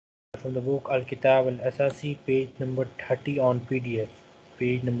from the book Al-Kitab Al-Asasi, page number 30 on PDF.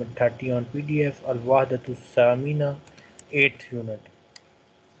 Page number 30 on PDF, Al-Wahdatu Samina, 8th unit.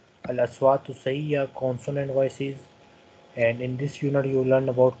 Al-Aswatu Sayya, consonant voices. And in this unit you will learn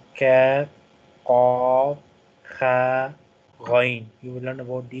about Kaf, Qaf, Kha, Ghain. You will learn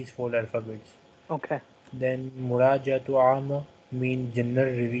about these four alphabets. Okay. Then Murajatu Amma means general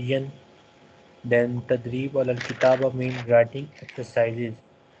revision. Then Tadrib al-Kitaba means writing exercises.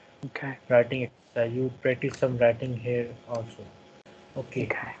 Okay. Writing exercise. You practice some writing here also. Okay.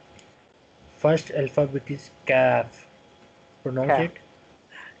 Okay. First alphabet is Kaf. Pronounce Calf. it.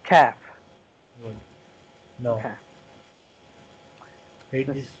 Calf. Good. Now Okay. read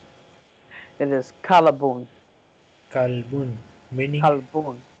This this. it is Kalabun. Kalbun. Meaning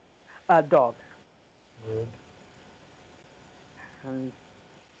Kalbun. A dog. good. And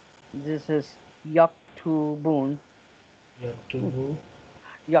this is Yaktubun. Yaktubu.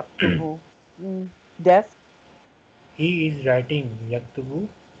 Yaktubu. Desk. He is writing. Yaktubu.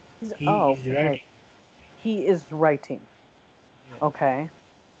 He Oh, is okay. writing. He is writing. Yes. Okay.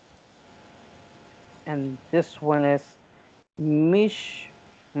 And this one is Mish.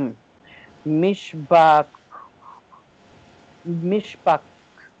 Hmm. Mishbak. Mishbak.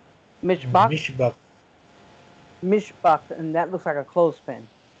 Mishbak. Mishbak. Mishbak. And that looks like a clothespin.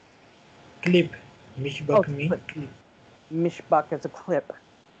 Clip. Oh, Mishbak it's a mean clip. clip. Mishbak is a clip.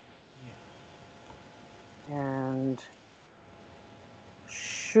 Yeah. And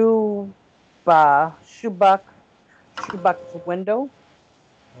Shubak is a window.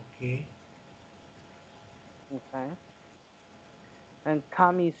 Okay. Okay. And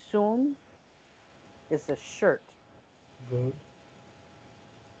Kamisun is a shirt. Good.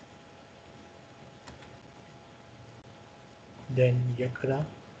 Then Yakra.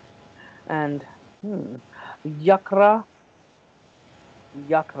 And Yakra.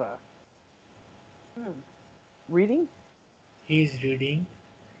 Yakra. Reading? He is reading.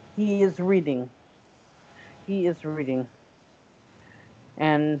 He is reading. He is reading.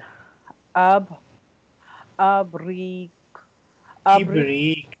 And Abrik. Abrik.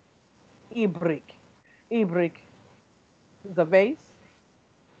 Ibrik. Ibrik. Ibrik. The vase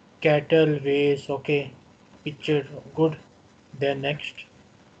Cattle race. Okay. Picture. Good. Then next.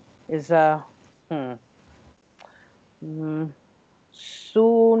 is a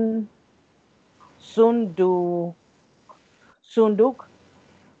soon sundu sunduk,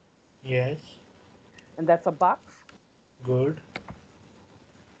 Yes. and that's a box. Good.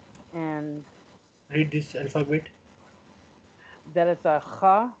 And Read this alphabet. that is a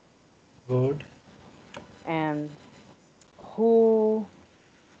kha Good. and hu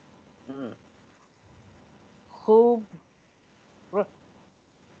mm, khub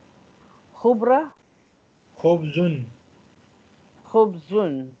khubra Khobzun.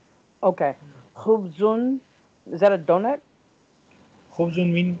 khubzun. Okay, khubzun. Is that a donut?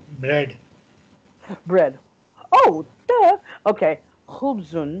 Khobzun mean bread. Bread. Oh, duh. Okay,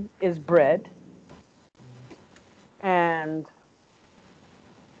 khubzun is bread, and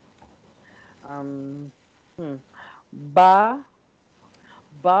um, hmm, ba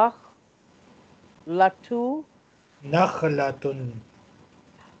ba latu Nakhlatun.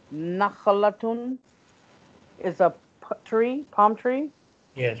 nakhlatun is a tree, palm tree.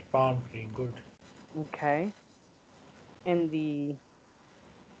 Yes. Palm tree. Good. Okay, in the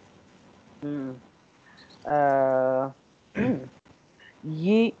hmm, uh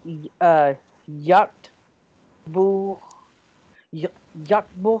ye yat bu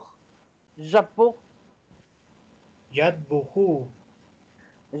yatbu jatbu Yadbuhu.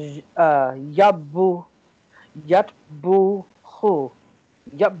 yabu yatbuhu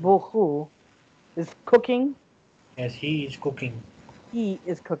yatbuhu is cooking. Yes. He is cooking. He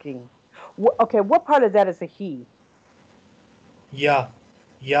is cooking. Okay, what part of that is a he? Ya.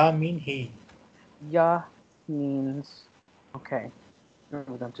 Ya mean he. Ya means okay. We're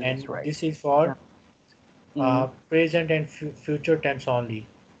going to do this And right. this is Yeah. for E present and future tense only.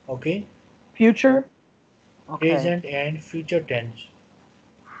 Okay. future. Okay. Present and future tense.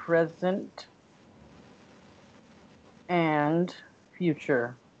 Present and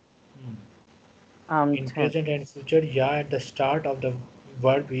future. In Tense. present and future, ya at the start of the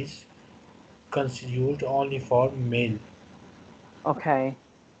verb is considered only for male. Okay.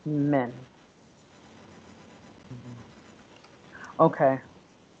 Men. Okay.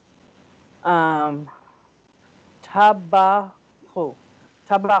 Um, tabahu.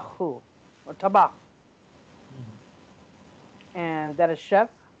 Tabahu. Or tabah. And that is chef.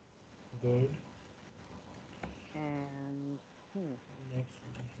 Good. And Next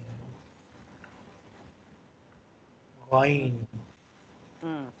we have wine.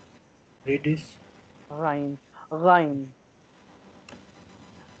 mm, Read this. غين غين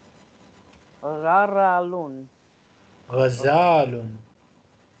غرالون غزال.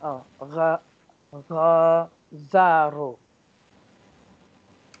 غ غزارو.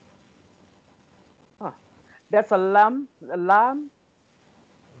 That's a lam. A lam.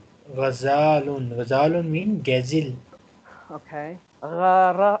 غزال. غزال mean gazelle. Okay.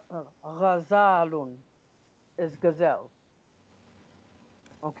 Ghazalun is gazelle.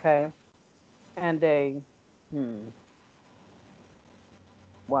 Okay. And a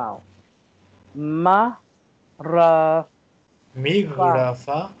wow. Marafa.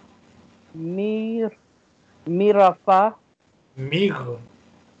 مغرفة. Mirafa. مغ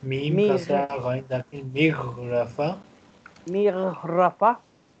ميم Mir كسرة غين داخل مغرفة. Mirafa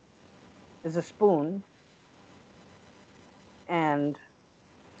is a spoon. And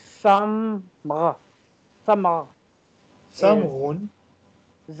samra is صمغ.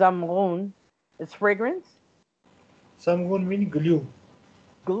 zamrun is fragrance. صمغ mean glue.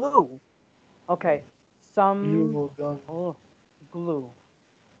 Glue. Okay. Glue gun. Glue.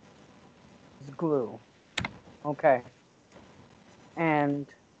 It's glue. Okay. And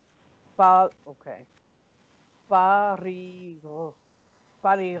okay. Farig.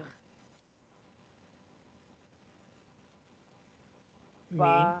 Farig.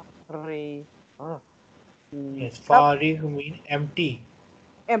 Mean. Farig. Yes. Stop. Farig mean empty.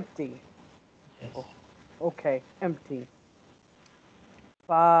 Empty. Yes. Oh, okay. Empty.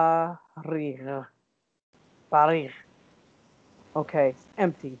 Farig. Farig. Okay.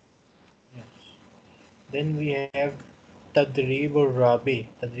 Empty. Yes. Then we have Tadrib Rabi.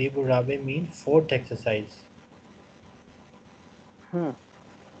 Tadrib Rabi means fourth exercise.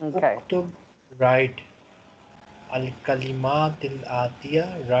 Okay. Uktub, write. Al Kalimat al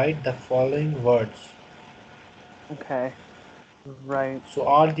Atiya, write the following words. Okay. Right. So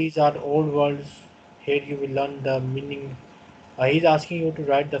all these are old words. Here you will learn the meaning. He's asking you to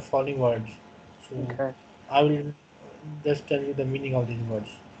write the following words. So Okay. I will just tell you the meaning of these words.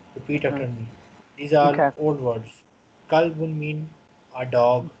 Repeat Mm-hmm. after me. These are Okay. old words. Kalbun mean a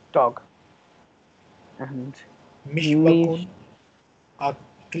dog. Dog. And Mishbakun mish a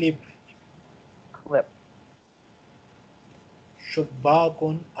clip. clip.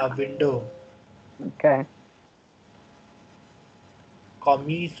 Shubbakun a window. Okay.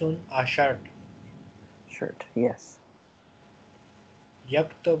 Qamisun a shirt. Shirt. Yes.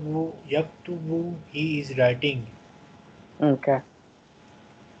 Yaktubu he is writing. Okay.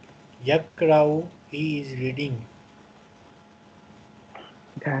 Yakrau he is reading.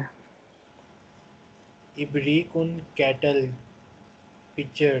 Okay. Ibrikun cattle.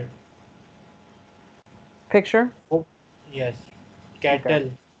 Picture. Picture. Hope. Yes. Okay.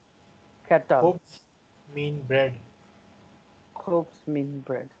 Cattle. Ketab. Hopes mean bread. Hopes mean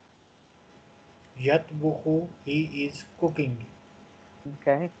bread. Yatbuhu he is cooking.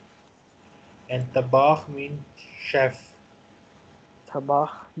 Okay. And tabakh means chef.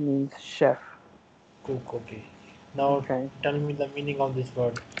 Tabach means chef. Cook. Okay. Now Okay. tell me the meaning of this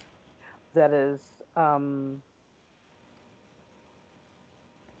word. That is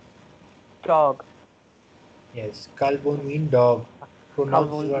dog. Yes. Kalbun mean dog. Pronounce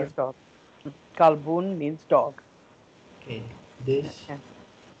this Kalbun word. is dog. Kalbun means dog. Okay. This. And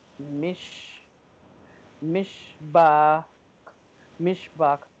mish mishbach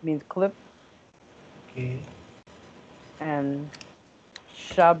mishbach means clip. Okay. And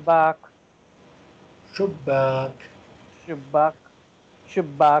shabak Shubbak. shabak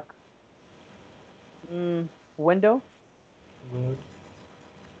shabak window. Good.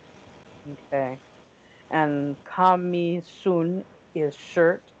 Okay. And kamisun is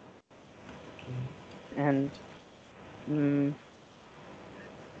shirt. Okay. And mm,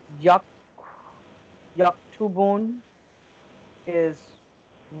 yak yaktubun is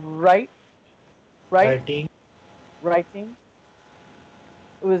right right Writing. writing.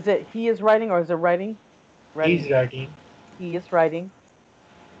 Was it he is writing or is it writing? He's Writing. writing. He is writing.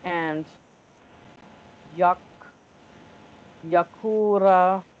 And yak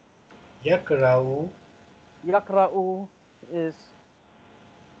yakura Yakrau. yakra'u is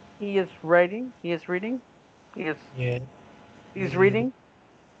he is writing. He is reading. He is Yes. he's He is reading.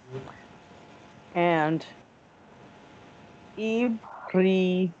 good. And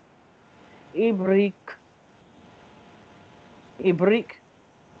ibri ibrik ibrik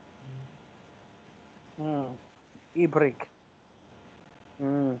ibrik.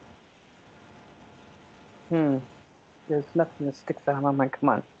 Mm. There's nothing that sticks out on my come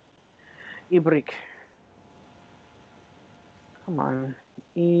on. Ibrik. Come on.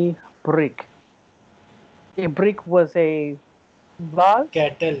 Ibrik. Ibrik was a vase.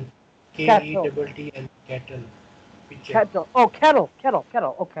 Cattle. Kettle. Kettle. Picture. Kettle. Oh, kettle. Kettle.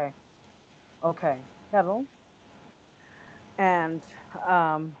 Kettle. Okay. Okay. Kettle. And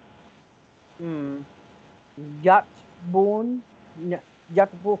hmm. Yatbun.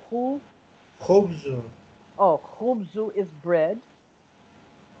 Yatbuhu. Khubzu. Oh, khubzu is bread.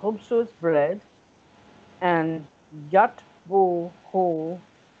 Khubzu is bread. And yatbuhu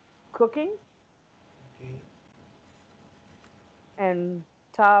cooking. Okay. And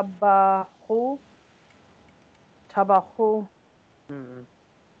tabahu. Tabahu. Hmm.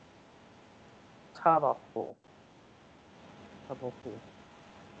 Tabahu. Tabahu.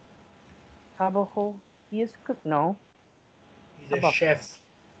 Tabahu. He is cook. No. He's a Tabahu. chef.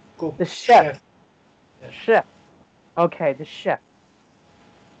 Cook. The chef. Chef. Yes. Chef. Okay, the chef.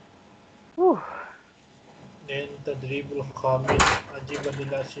 Whew. Then Tadribul Khamis. Ajib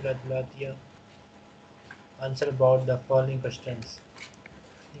Adila Silat. Answer about the following questions.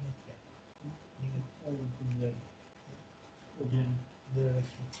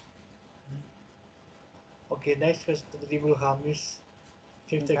 Okay, next question. Tadribul Khamis.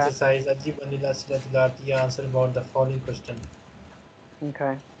 Fifth Okay. exercise. Ajib Adila Silat. Answer about the following question.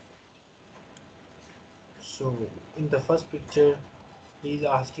 Okay. So, in the first picture, he is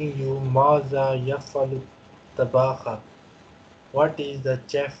asking you, Maza yafalu tabaha. What is the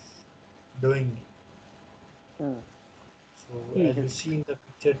chef doing? Mm. So, He as you is. see in the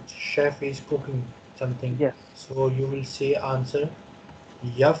picture, chef is cooking something. Yes. So, you will say answer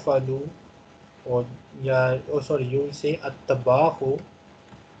yafalu, or yeah, oh sorry, you will say at-tabahu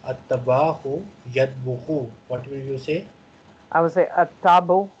yadbuhu. What will you say? I would say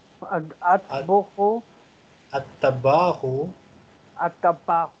atbuhu, At-tabahu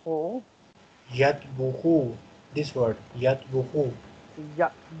atabahu, yadbuhu. This word, yadbuhu.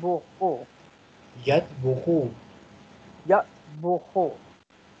 yatbuhu, Yadbuhu. yatbuhu.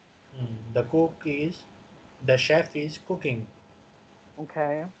 The chef is cooking.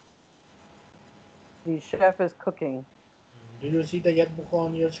 Okay. The chef is cooking. Do you see the yadbuhu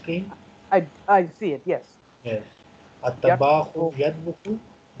on your screen? I see it. Yes. Yes. At-tabahu Yatbuhu. yadbuhu.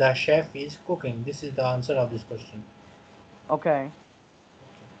 The chef is cooking. This is the answer of this question. Okay.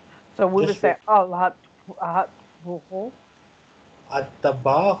 So we would Just say wait. atbuhu,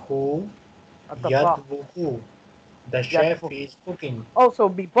 At-tabahu atabahu, yadbuhu. The chef yatbuhu. is cooking. Also,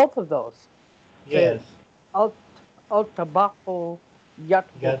 be both of those. Say Yes. atabahu,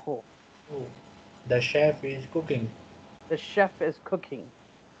 yatbuhu. Yadbuhu. The chef is cooking. The chef is cooking.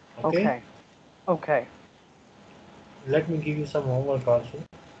 Okay. Okay. Okay. Let me give you some homework also.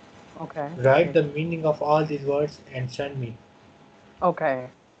 Okay. Write the meaning of all these words and send me. Okay.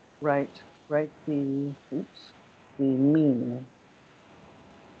 Right. Right. The meaning.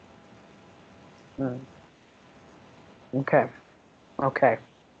 Mm. Okay. Okay.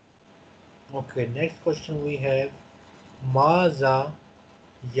 Okay, next question we have Maza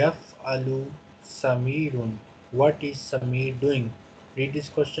yaf'alu Samirun. What is Samir doing? Read this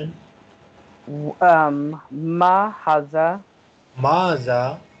question. Mahaza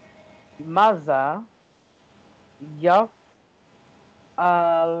Maza maza yaf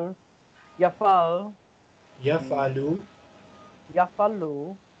al yafal mm, yaf'alu.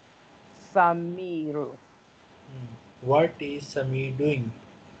 yafalu samiru What is Samir doing?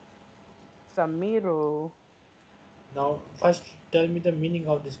 samiru. Now, first tell me the meaning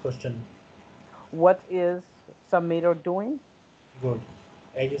of this question. What is Samiru doing? Good.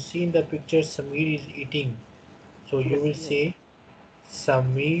 As you see in the picture, Samir is eating. So you Yes, will he is. say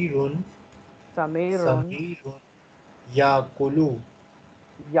Samirun, Samirun Samirun yakulu.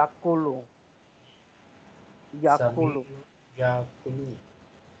 yakulu yakulu. Samirun yakulu.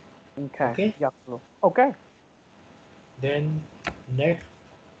 Okay, Okay. yakulu. Okay. Then next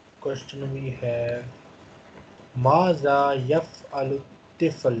question we have Maza yaf'alu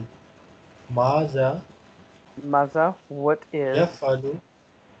tifl. Maza Maza, what is yaf'alu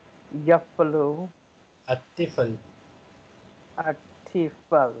yafalu at-tifl.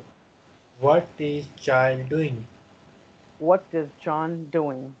 atifal? What is child doing? What is John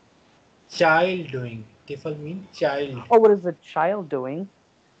doing? Child doing. Tifl means child. Oh, what is the child doing?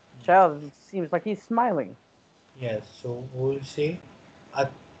 Child seems like he's smiling. Yes, so we'll say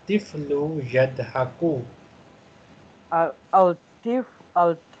at-tiflu yadhaku.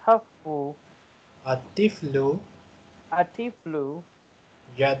 Altafu At-tiflu atiflu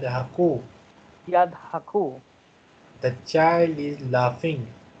yadhaku. yadhaku. The child is laughing.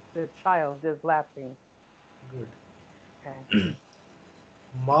 The child is laughing. Good. Okay.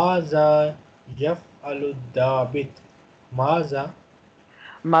 Maza yaf'alu dabit. Maza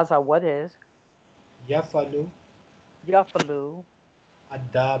Maza, what is yaf'alu yafalu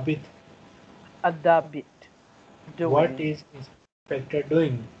ad-dabit. الضابط What doing? is inspector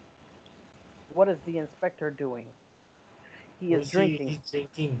doing? What is the inspector doing? He We is see drinking. he's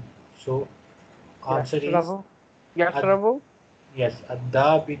drinking. So answer is يشرب. يشرب. yes.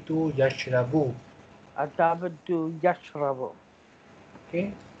 Adabitu yashrabu. الضابط يشرب.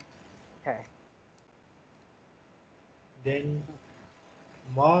 Okay. Okay. Then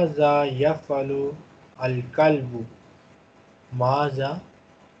maza yafalu al kalbu. Maza,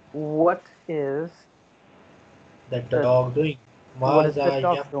 What is the the dog doing. what is the Maza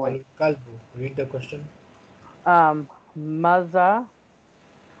dog doing? yafalu kalbu. Read the question. ماذا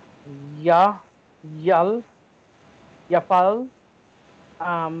يل يفعل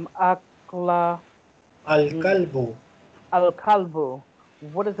أكل Al kalbu. الكلب.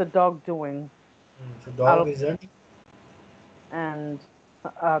 What is the dog doing? So dog Al is running. and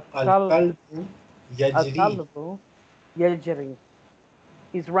Al kalbu yajri. الكلب يجري.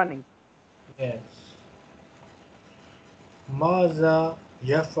 He's running. Yes. Maza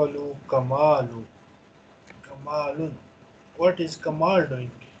yafalu kamalu. Kamalun. What is Kamal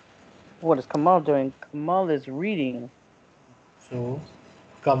doing? What is Kamal doing? Kamal is reading. So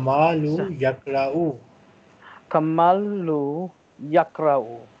Kamalu yakra'u. Kamalu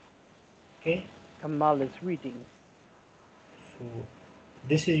yakra'u. Okay. Kamal is reading. So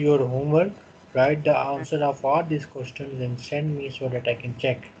this is your homework. Write the answer of all these questions and send me so that I can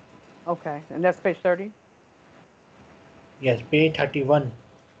check. Okay, and that's page 30? Yes, page 31.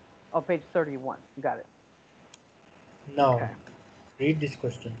 Oh, page 31. Got it. Now Okay. read this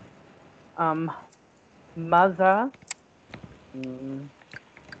question. ماذا mm,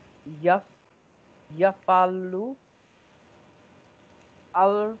 يف يفعل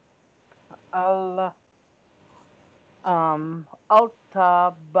ال ال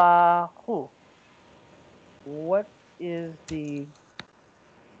الطباخ. What is the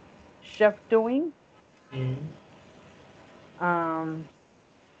chef doing? Hmm. Um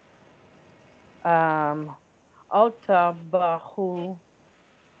الطباخ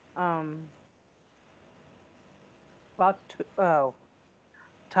but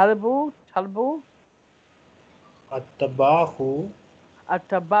talbu At-tabahu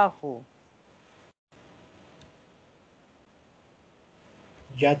الطباخ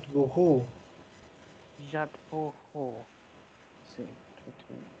yatbuhu. جاتبوه. See,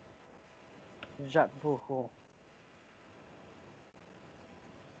 جاتبوه.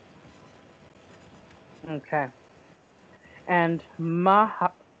 Okay. And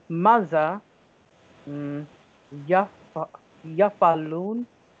maza mm, yaf yafalun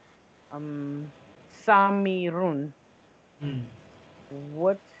samirun. Hmm.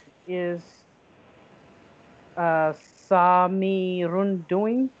 What is samirun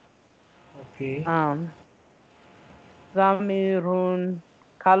doing? Okay. Um, samirun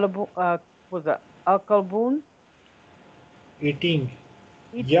kalbu was that akalbun Eating.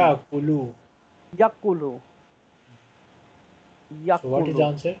 eating Yakulu. yakulu So what is the yakulu.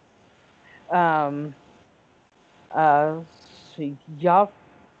 answer? Um, uh, yaf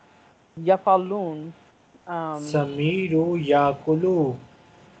yafalun Samiru yakulu.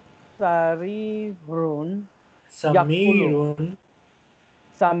 sarirun yakulu. Samirun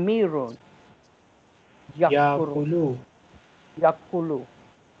Samirun yakuru yakulu. yakulu.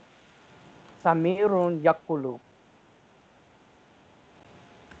 Samirun yakulu.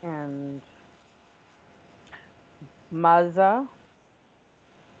 And maza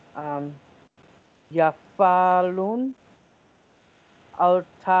um, yafalun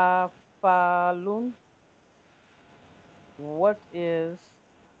altafalun. What is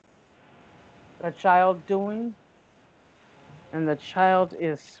the child doing? And the child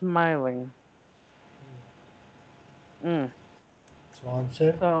is smiling. Mm. So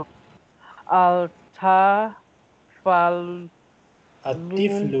answer. So altafalun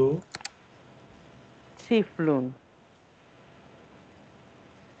Atiflu. tiflun.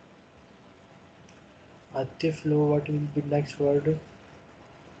 Atiflu. What will be next word?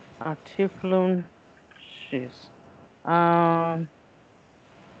 Tiflun. Jeez. Um,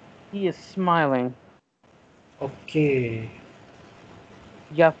 he is smiling. Okay.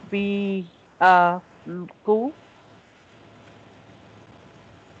 Yafiaku.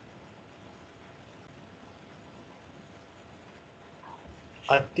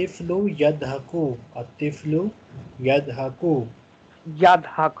 Atiflu yadhaku. Atiflu yadhaku.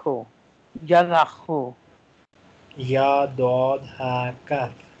 Yadhaku. Yadhaku. Ya dod ha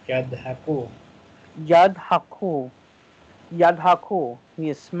kaf. Yadhaku. Yadhaku. Yadhaku. He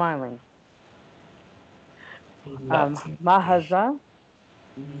is smiling. He's laughing. Mahaza.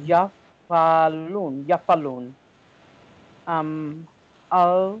 Hmm. Yafalun. Yafalun. Um,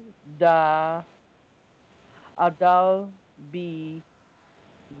 al da adal bi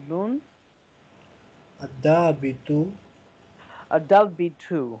lun Adabitu. adal bi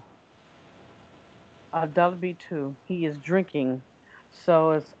two adal bi two. He is drinking,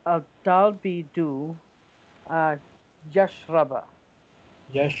 so it's adal bi do uh yashraba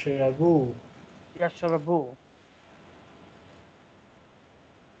Yashrabu. yashrabu,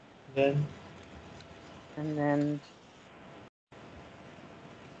 Then and then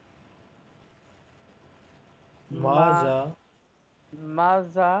ma Maza.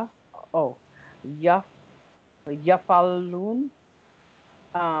 maza oh yaf yafalun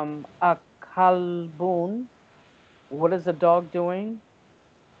akalbun. What is the dog doing?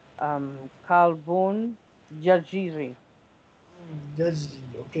 Kalbun Yajiri. That's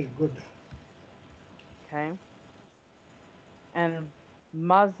okay, good. Okay. And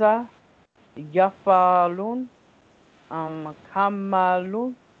Maza Yafalun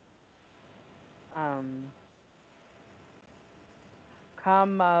Kamalun um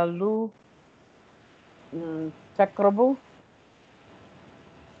Kamalu Takrabu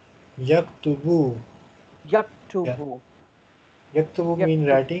Yaktubu. Yeah. Yaktubu. Yaktubu mean Yaktubu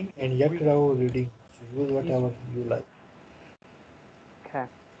writing and reading. Yakrahu reading. So use He's whatever you like. okay.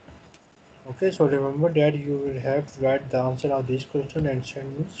 Okay, so remember that you will have to write the answer of this question and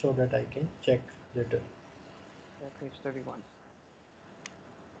send me so that I can check later. Okay, page 31.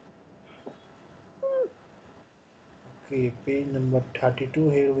 Okay, page number 32.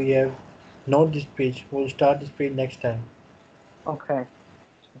 Here we have not this page. We'll start this page next time. Okay.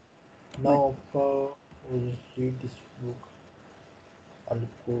 Now, we'll read this book.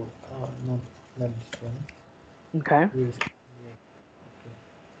 No, not this one. Okay. Here is, okay,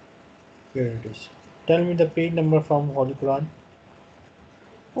 here it is. Tell me the page number from Holy Quran.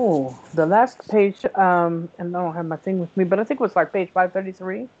 Oh, the last page, and I don't have my thing with me, but I think it was like page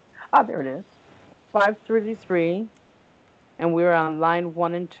 533. Ah, there it is. 533, and we're on line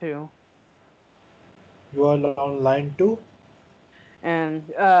 1 and 2. You are on line 2, And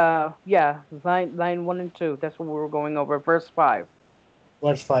yeah, line 1 and 2. That's what we were going over. Verse 5.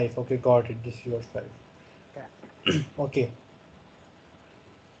 verse 5. Okay, got it. This is verse 5. Okay. Okay.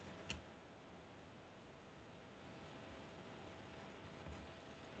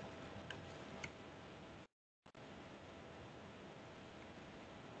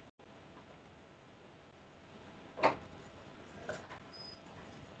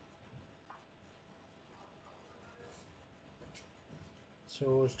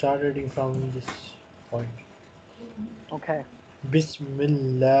 So start reading from this point. Okay.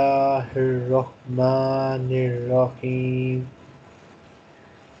 Bismillahirrahmanirrahim.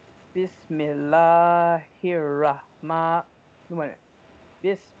 Bismillahirrahman. Wait.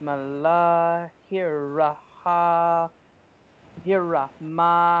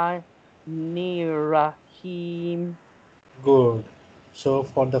 Bismillahirrahmanirrahim. Good. So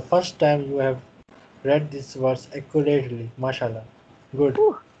for the first time you have read this verse accurately. Mashallah. Good.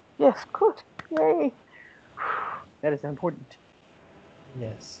 Whew. Yes, good. Yay. That is important.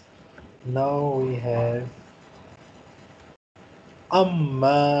 Yes. Now we have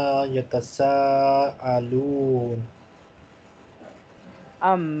Amma yatasaalun.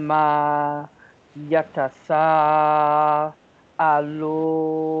 Amma yatasa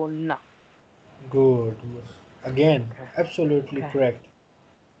aluna. Good. Again, Okay. absolutely Okay. correct.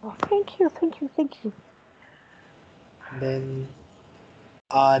 Oh, thank you, thank you, thank you. Then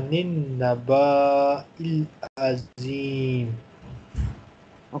Anin Naba'il Azim.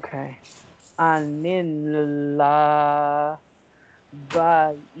 Okay. Anilla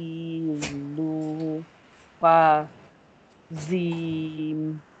bailu fazim.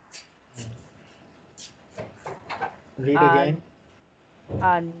 Read again. An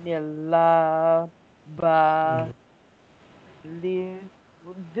anilla ba Mm. lil.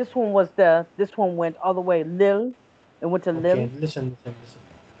 This one went all the way lil. It went to Okay, lil. listen.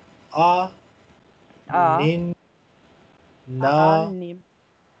 A A nin na anim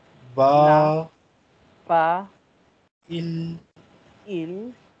na ba ba il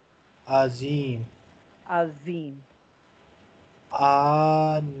il azim. azim.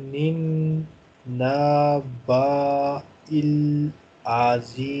 A nin na ba il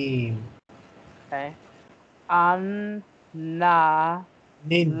azim. Okay. An na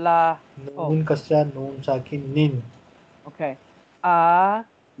Nin. la. Noon Oh, kasra, noon sakin, nin. okay. A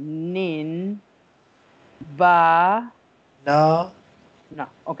nin ba. Na No.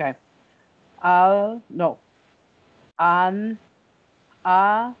 Okay. Al no. An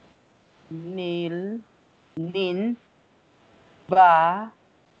a nil nin ba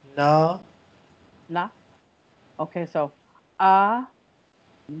na na. Okay. So a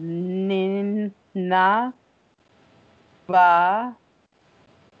ninna ba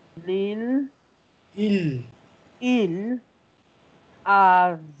lil il. il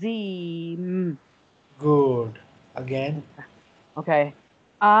azim. Good. Again. Okay.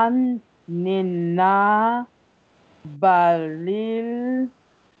 An ninna balil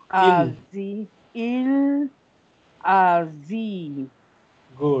Il. il azim.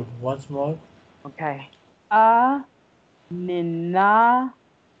 Good. Once more. Okay. A ninna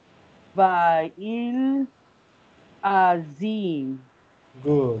ba'il azim.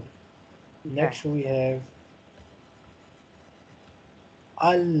 Good. Okay. Next we have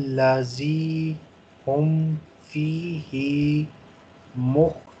allazi hum fihi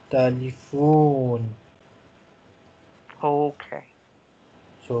mukhtalifun. Okay.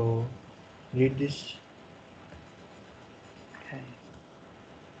 So read this. Okay.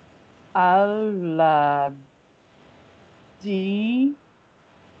 Alladhi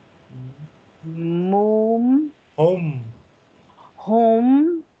mum Hum.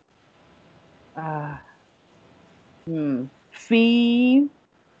 hum fi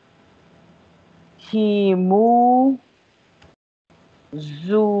himu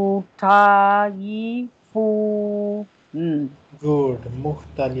zutaifu Good.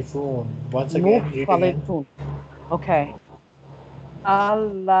 Mukhtalifun. Once again, read again. mukhtalifun. Okay.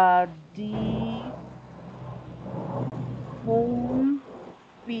 Alladhi hum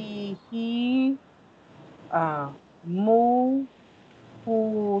fihi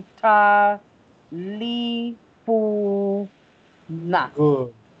mukhtalifuna.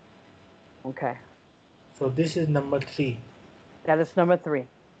 Good. Okay. So this is number 3. That is number 3.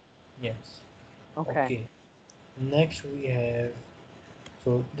 Yes. Okay. Okay. Next we have.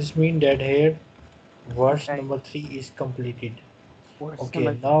 So this means that here verse Okay. number 3 is completed. Where's Okay.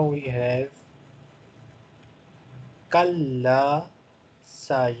 number Now we have kalla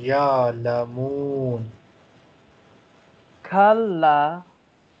sayalamun. Kalla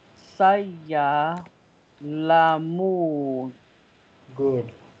saya lamun.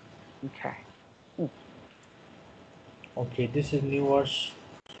 Good. Okay. Okay. This is new verse.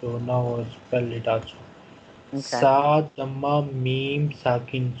 So now I'll spell it also. Okay. Sa dhamma mim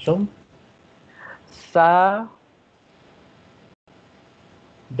sakin sum. Sa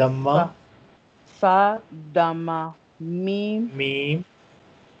Dhamma dama mim mim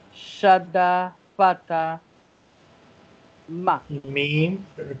shada fata ma mim.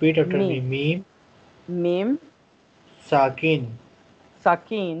 Repeat after me. mim Mim mim sakin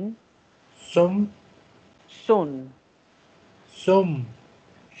sakin sum sun sum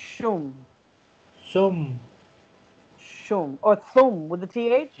shum sum. shum or thum with the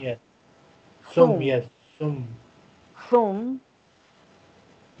th. Yes. Sum. Thum Yes. Sum. thum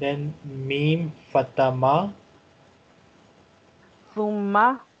Then mim fatama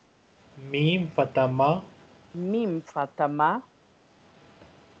thumma mim fatama mim fatama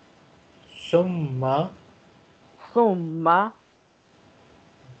summa. thumma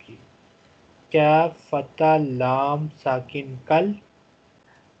Okay. Kya fata lam sakin kal.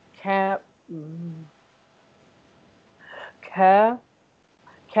 ka ka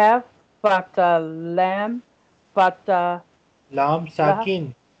kaf fata lam fata Lam la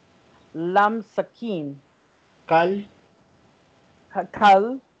sakin lam sakin kal.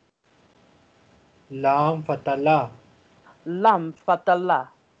 kal Lam fatala lam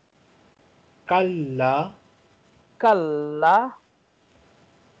fatala kalla kalla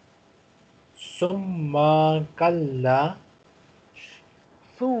summa kalla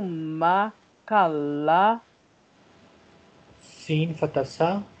thumma kalla sin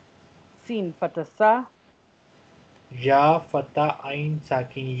fatasa sin fatasa ya fata ain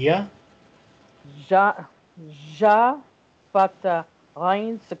sakin ya. ja ja fata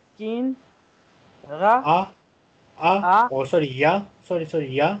ghain sakin ra A a oh sorry ya sorry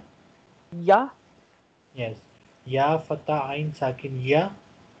ya. ya Yes. Ya fata ain sakin ya.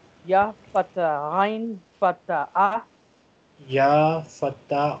 ya fata ghain fata a Ya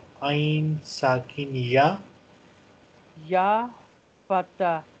fata ain sakin ya. ya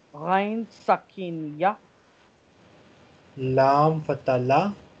fata ghain sakin ya Lam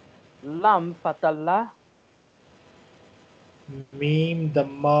fatala lam fatala mim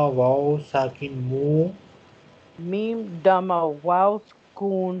damma waw sakin mu. mim dama waw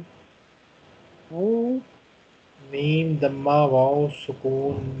sukun wu Mim damma waw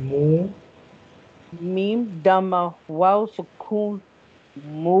sukun mu. mim dama waw sukun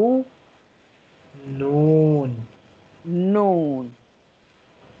mu Noon. noon.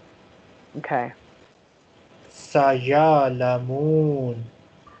 Okay. Sayalamun.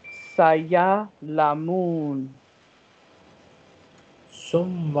 Saya lamun.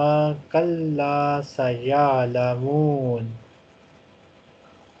 Summa kalla sayalamun.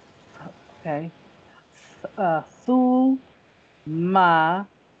 Okay. Thumma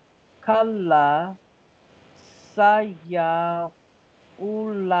kalla sayalamu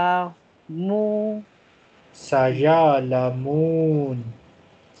Sayalamun.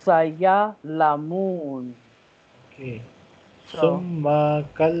 sayalamun. Okay. So, Summa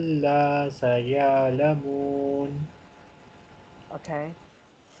kalla sayalamun. okay.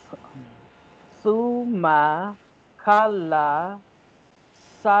 Thumma kalla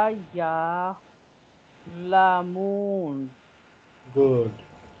sayalamun. Good.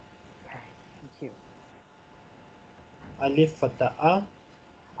 Okay, thank you. Alif fatah.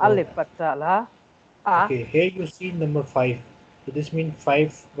 Oh, Alif fatala a. okay. Here you see number 5. So this means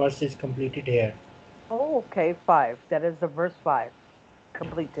 5 verses completed here. Oh, okay, 5. That is the verse 5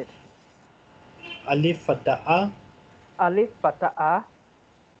 completed. Alif fatah. Alif fatah,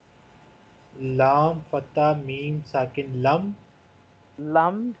 Lam fatah mim sakin lam.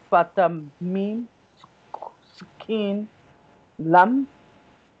 lam fatah mim skin lam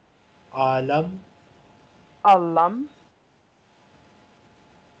Alam. alam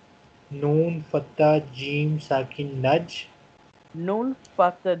Noon fatah jim sakin naj. nun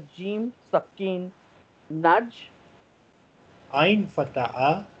fatah jim sakin naj Ain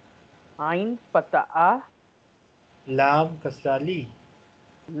fatah. ain fatah Lam kasrali.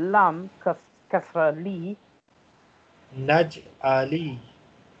 lam kasrali Naj ali.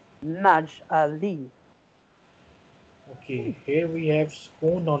 naj ali. Okay, here we have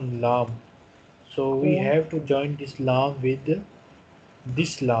spoon on lam. So we Spoon. have to join this lam with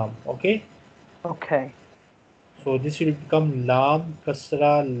this lam. Okay. Okay. So this will become lam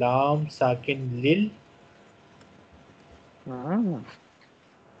kasra lam sakin lil. Mm.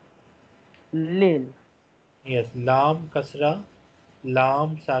 Lil Yes, lam kasra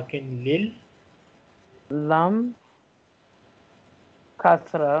lam sakin lil. lam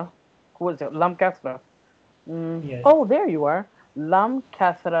kasra. Who is it? Lam kasra. Yes, Oh, there you are. Lam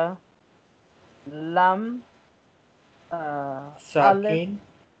kasra lam alif. sakin.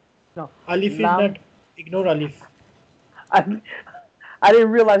 No, Alif is not. lam. Ignore alif. I, I didn't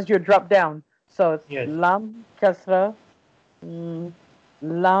realize you had dropped down. So it's Yes, lam kasra, mm,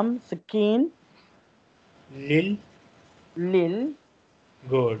 lam sakin, lil. lil,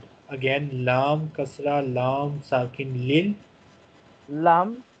 Good. Again, lam kasra lam sakin lil.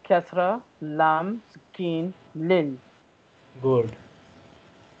 lam kasra, lam sakin, lil. Good.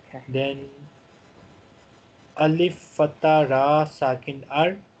 Okay. Then alif fatah ra sakin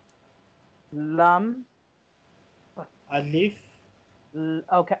ar. Lam. Alif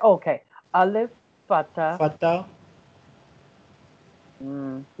Okay. Okay. Alif fatah, fatah.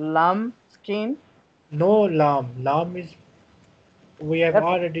 lam sakin. No lam. Lam is we have That's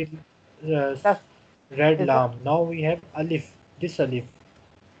already uh, that's read is that lam. Now we have alif. This alif.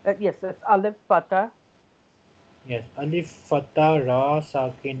 yes, it's alif fatah, Yes. Alif fatah ra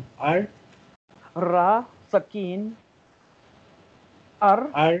sakin ar. ra sakin, ar.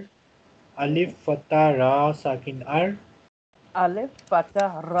 Ar. Alif fatah ra sakin ar. Alif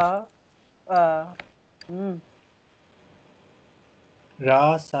fatah ra uh, mm,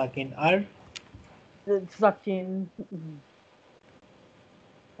 Ra sakin ar. sakin.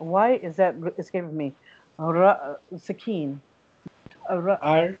 Why is that escaping me? Ra, sakin. Ra,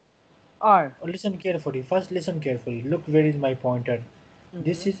 Ar. R. Oh, listen carefully. First listen carefully. Look where is my pointer.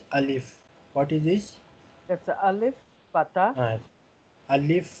 This Mm-hmm. is alif. What is this? That's a alif fatah. Uh,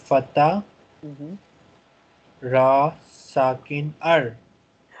 Alif fatah Mm-hmm. ra sakin ar.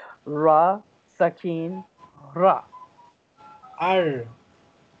 Ra sakin ra Ar.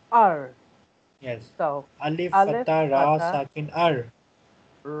 R. Yes. So Alif alif fatah ra fatah sakin ar.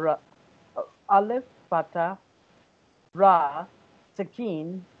 ra alif fatah ra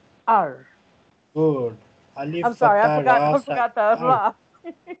sakin R. Good. Alif I'm sorry, fatah ra I sakin forgot the ar. ra.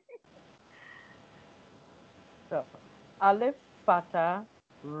 So alif fatah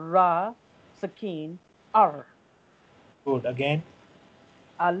ra sakin R. Good. Again.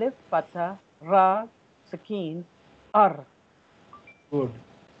 Alif fatah ra sakin R. Good.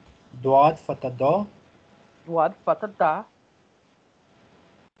 Dwad fatah do. Dwad fatah da.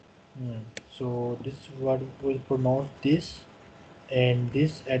 So this word will pronounce this and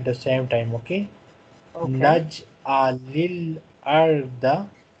this at the same time. Okay. Okay. Naj alil arda.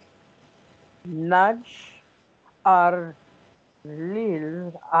 Naj ar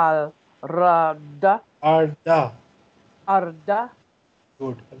lil al rada Arda. arda.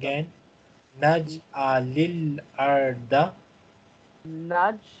 Good. So Again. Naj alil arda.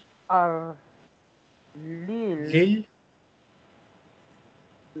 naj ar lil Lil.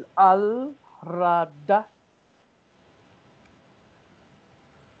 Al-rada.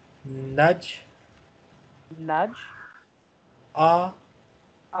 Nudge. Nudge. A.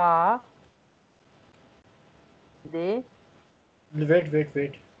 A. De.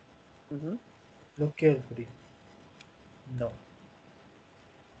 Wait. Mm-hmm. Look carefully. No.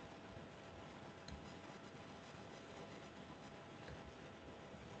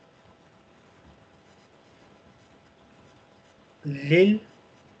 Lil.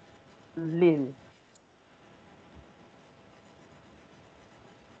 Lil.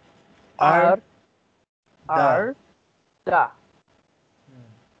 Ar. Da. Ar. Da.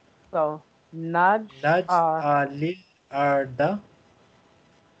 So nudge. Nudge. Lil. Da.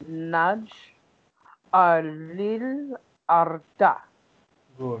 Nudge. Lil. Arda.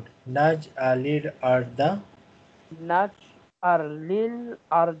 Good. Nudge. Lil. Da. Nudge. Lil.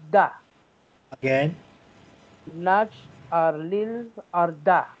 Arda. Again. Nudge. Lil.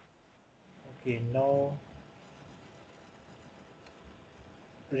 Arda. Okay. Now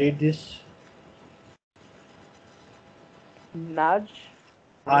read this. Nudge.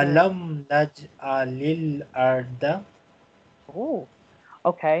 Alam. Nudge. Lil. Da. Oh,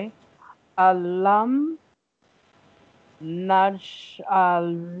 okay. Alam. Nudge.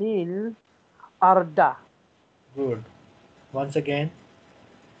 Lil. Arda. Good. Once again.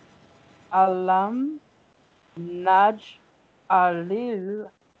 Alam. Nudge.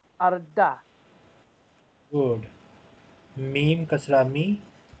 Lil. Arda. Good. Mim kasra mi.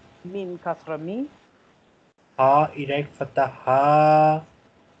 Mim kasra mi. Ha erect fatah ha.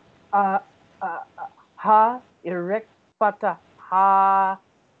 Ha. Erect fatah. Ha.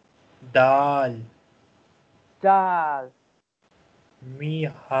 Dal. Dal.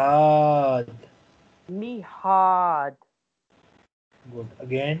 Mihad. Mihad. Good.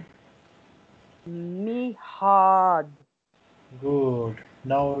 Again. Mihad. Good.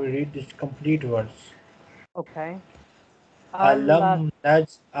 Now read this complete words. Okay. Allah. Alam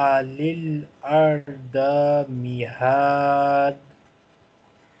naj'alil arda mihad.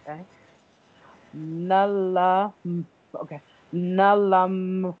 Okay. Nala. Okay.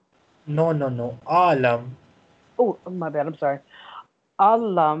 Nalam. No. Alam. Oh, my bad. I'm sorry.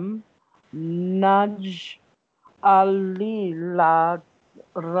 Alam. Naj. Alila.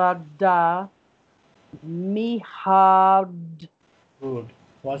 Rada. Mihad. Good.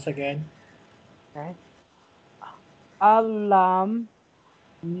 Once again. Okay. Alam.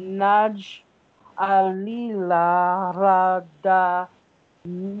 Naj. Alila. Rada.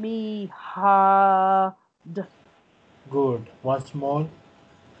 Mihad. Good. Once more.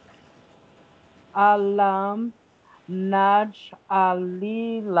 Alam. Naj.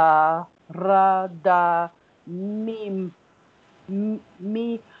 Alila. Rada.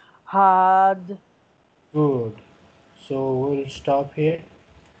 Mihad. Good. So we'll stop here.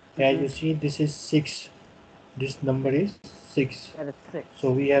 As you see, this is 6. This number is 6. That is 6.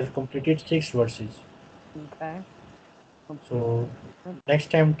 So we have completed 6 verses. Okay. So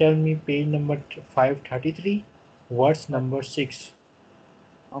next time tell me page number 533, verse number 6.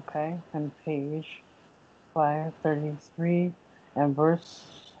 Okay, and page 533 and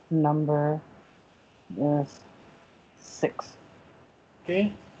verse number is 6.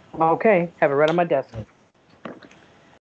 Okay. Okay, have it right on my desk.